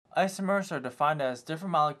Isomers are defined as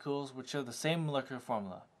different molecules which share the same molecular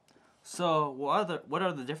formula. So, what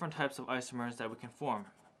are the different types of isomers that we can form?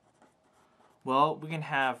 Well, we can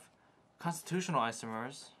have constitutional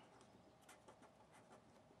isomers,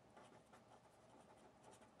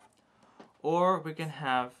 or we can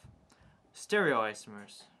have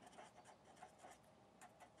stereoisomers.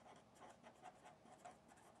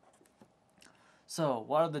 So,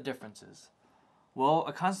 what are the differences? Well,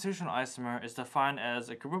 a constitutional isomer is defined as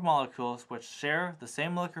a group of molecules which share the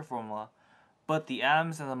same molecular formula, but the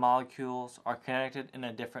atoms in the molecules are connected in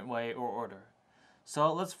a different way or order.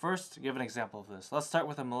 So let's first give an example of this. Let's start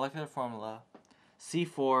with a molecular formula,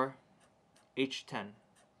 C4H10.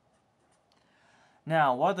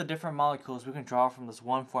 Now, what are the different molecules we can draw from this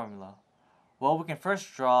one formula? Well, we can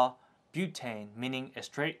first draw butane, meaning a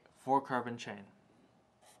straight 4-carbon chain.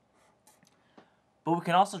 But we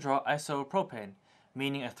can also draw isopropane,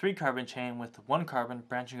 meaning a 3-carbon chain with 1 carbon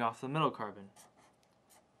branching off the middle carbon,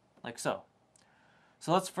 like so.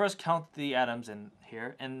 So let's first count the atoms in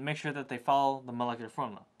here and make sure that they follow the molecular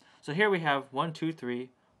formula. So here we have 1, 2, 3,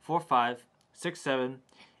 4, 5, 6, 7,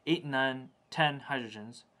 8, 9, 10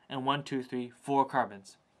 hydrogens, and 1, 2, 3, 4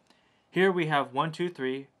 carbons. Here we have 1, 2,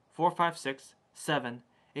 3, 4, 5, 6, 7,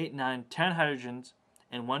 8, 9, 10 hydrogens,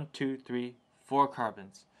 and 1, 2, 3, 4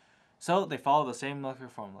 carbons. So they follow the same molecular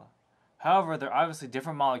formula. However, they're obviously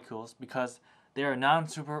different molecules because they are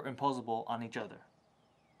non-superimposable on each other.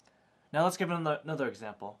 Now let's give another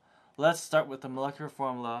example. Let's start with the molecular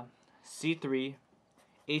formula C3H8O.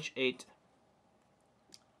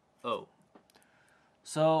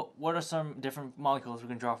 So what are some different molecules we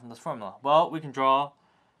can draw from this formula? Well, we can draw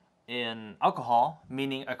an alcohol,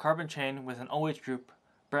 meaning a carbon chain with an OH group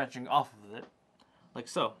branching off of it, like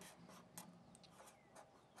so.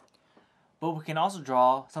 But we can also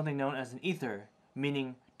draw something known as an ether,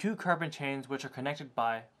 meaning 2 carbon chains which are connected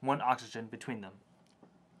by 1 oxygen between them,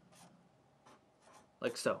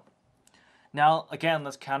 like so. Now, again,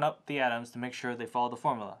 let's count up the atoms to make sure they follow the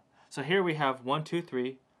formula. So here we have 1, 2,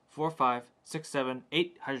 3, 4, 5, 6, 7,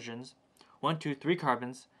 8 hydrogens, 1, 2, 3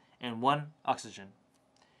 carbons, and 1 oxygen.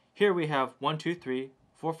 Here we have 1, 2, 3,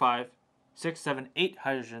 4, 5, 6, 7, 8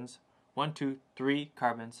 hydrogens, 1, 2, 3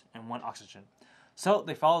 carbons, and 1 oxygen. So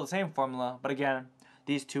they follow the same formula, but again,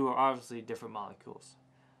 these two are obviously different molecules.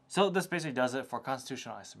 So this basically does it for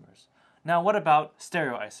constitutional isomers. Now what about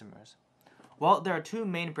stereoisomers? Well, there are 2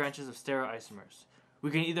 main branches of stereoisomers.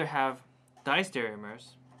 We can either have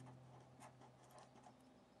diastereomers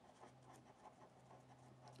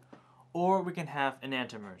or we can have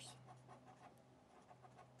enantomers.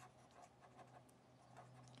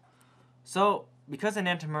 So, because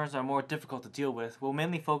enantomers are more difficult to deal with, we'll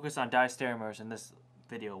mainly focus on diastereomers in this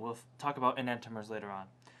video. We'll talk about enantomers later on.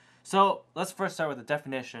 So, let's first start with the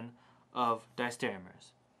definition of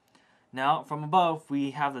diastereomers. Now, from above,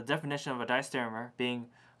 we have the definition of a diastereomer being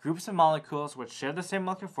groups of molecules which share the same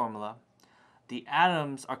molecular formula. The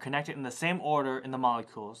atoms are connected in the same order in the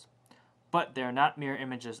molecules, but they are not mirror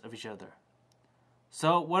images of each other.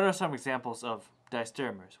 So, what are some examples of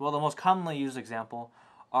diastereomers? Well, the most commonly used example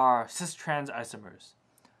are cis-trans isomers.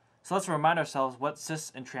 So let's remind ourselves what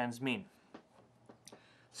cis and trans mean.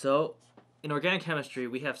 So in organic chemistry,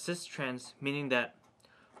 we have cis-trans, meaning that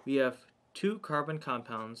we have 2 carbon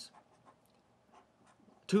atoms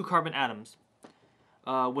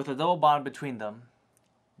with a double bond between them,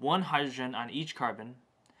 1 hydrogen on each carbon,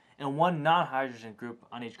 and 1 non-hydrogen group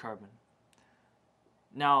on each carbon.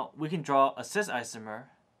 Now we can draw a cis isomer,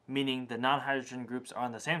 meaning the non-hydrogen groups are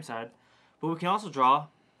on the same side, but we can also draw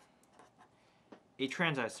a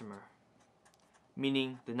trans isomer,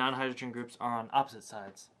 meaning the non-hydrogen groups are on opposite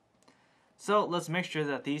sides. So let's make sure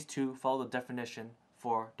that these two follow the definition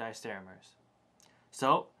for diastereomers.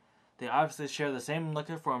 So they obviously share the same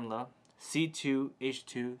molecular formula,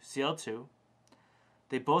 C2H2Cl2.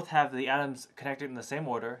 They both have the atoms connected in the same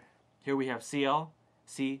order. Here we have Cl,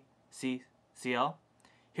 C, C, Cl.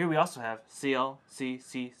 Here we also have Cl, C,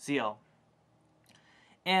 C, Cl.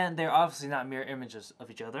 And they're obviously not mirror images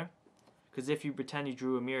of each other, because if you pretend you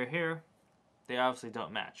drew a mirror here, they obviously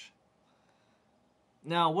don't match.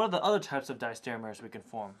 Now, what are the other types of diastereomers we can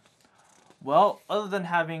form? Well, other than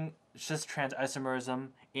having cis-trans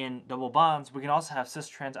isomerism in double bonds, we can also have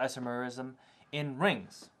cis-trans isomerism in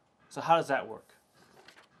rings. So how does that work?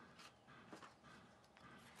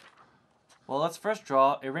 Well, let's first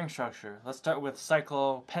draw a ring structure. Let's start with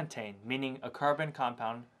cyclopentane, meaning a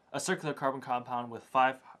circular carbon compound with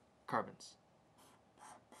 5 carbons.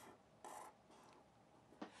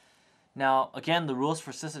 Now, again, the rules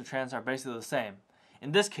for cis and trans are basically the same.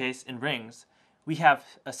 In this case, in rings, we have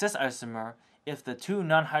a cis isomer if the two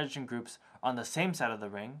non-hydrogen groups are on the same side of the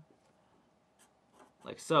ring,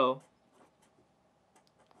 like so,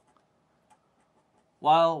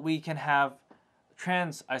 while we can have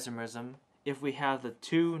trans isomerism if we have the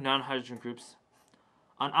two non-hydrogen groups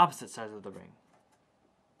on opposite sides of the ring,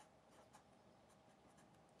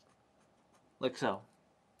 like so.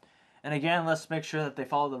 And again, let's make sure that they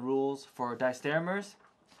follow the rules for diastereomers.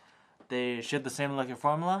 They share the same molecular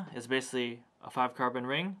formula. It's basically a 5-carbon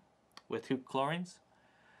ring with 2 chlorines.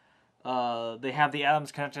 They have the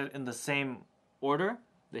atoms connected in the same order.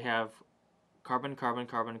 They have carbon, carbon,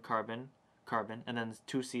 carbon, carbon, carbon, and then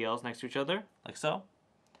 2 Cls next to each other, like so.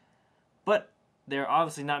 But they're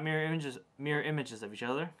obviously not mirror images of each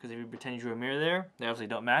other, because if you pretend you drew a mirror there, they obviously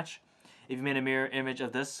don't match. If you made a mirror image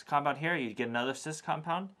of this compound here, you'd get another cis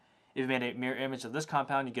compound. If you made a mirror image of this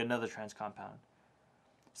compound, you get another trans compound.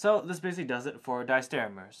 So this basically does it for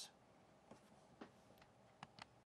diastereomers.